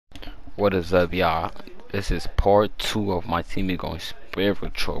What is up, y'all? This is part two of my teammate going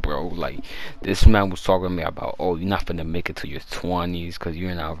spiritual, bro. Like, this man was talking to me about, oh, you're not finna make it to your 20s because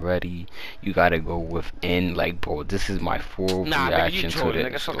you're not ready. You gotta go within. Like, bro, this is my full Nah, nigga, you reaction to trolling,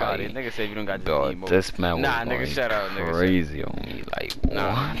 nigga. this. Fuck out of here. Like, Nigga say if you don't got this bro, emo. this man was Nah, nigga, going shut up, nigga. Shut. crazy on me. Like,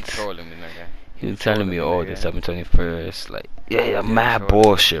 Nah, nigga, you what? trolling me, nigga. He You was telling trolling me, me, oh, the nigga. 721st. Like, yeah, Yeah, you mad trolling me.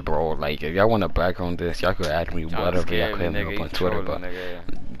 bullshit, bro. Like, if y'all wanna back on this, y'all could add me, Trying to whatever. Y'all scare could me, hit me nigga. up You on Twitter, trolling, but nigga.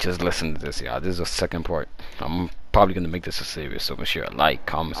 just listen to this, y'all. This is the second part. I'm probably gonna make this a series, so make sure you like,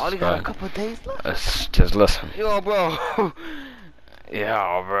 comment, I only got a subscribe. couple of days left. Just listen. Yo, bro.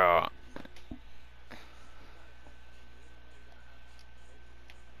 Yeah, bro.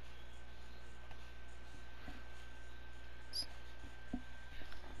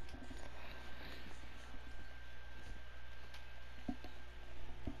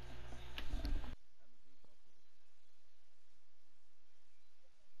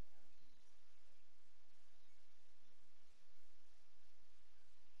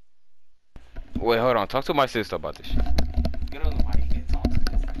 Wait, hold on. Talk to my sister about this shit. Get on the mic and talk to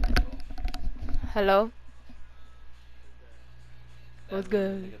this nigga, Hello? bro. What's That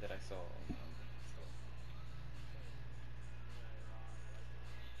little good? nigga that I saw.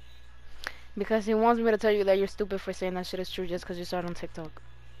 Because he wants me to tell you that you're stupid for saying that shit is true just because you saw it on TikTok.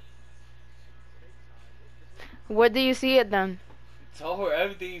 Where do you see it then? Tell her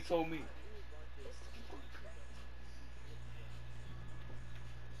everything you told me.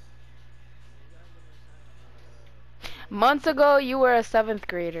 Months ago, you were a 7th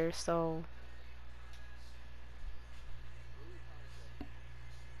grader, so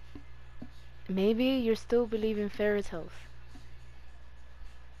maybe you're still believing fairy tales.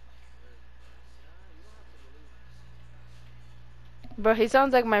 Bro, he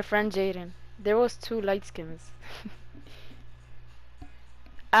sounds like my friend Jaden. There was two light skins.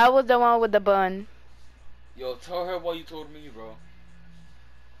 I was the one with the bun. Yo, tell her what you told me, bro.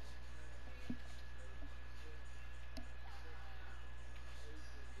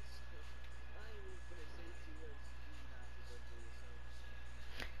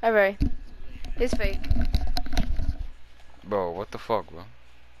 Alright, it's fake. Bro, what the fuck, bro?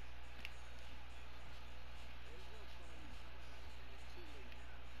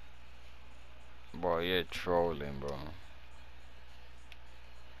 Bro, you're trolling, bro.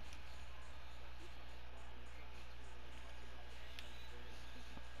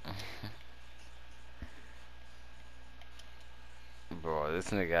 Bro, this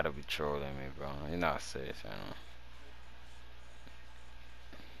nigga gotta be trolling me, bro. You're not safe, man.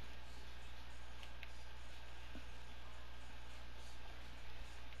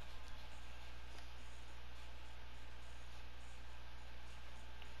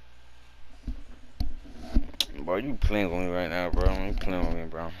 Bro, you playing with me right now, bro. You playing with me,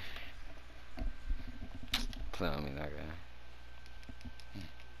 bro. Playing with me, nigga.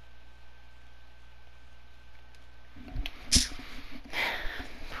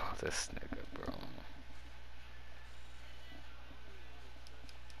 Bro, this nigga, bro.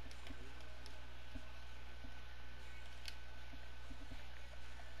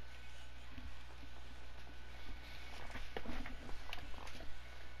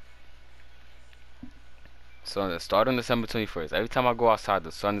 So, starting December 21st, every time I go outside,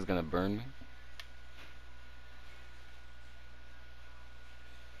 the sun is gonna burn me.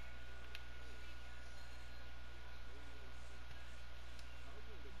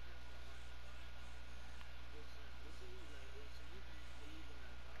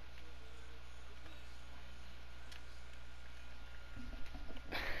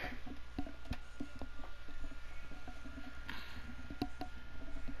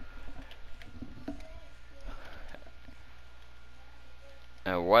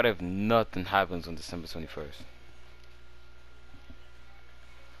 And what if nothing happens on December 21st?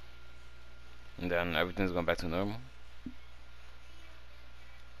 And then everything's going back to normal?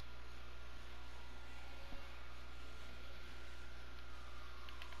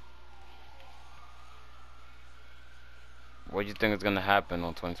 What do you think is gonna happen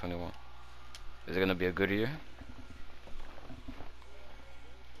on 2021? Is it gonna be a good year?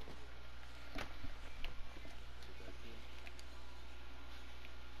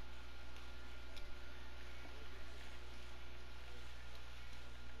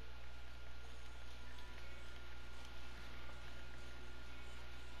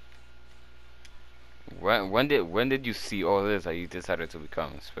 When did you see all this that you decided to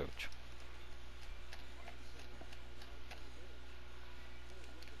become spiritual?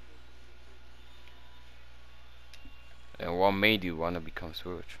 And what made you wanna become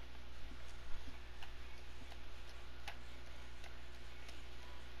spiritual?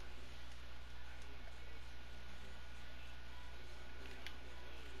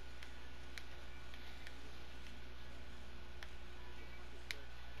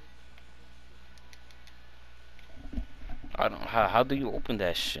 I don't. How do you open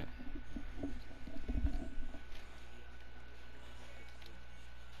that shit?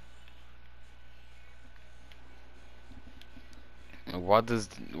 What does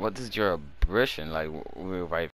your abrasion like? We're right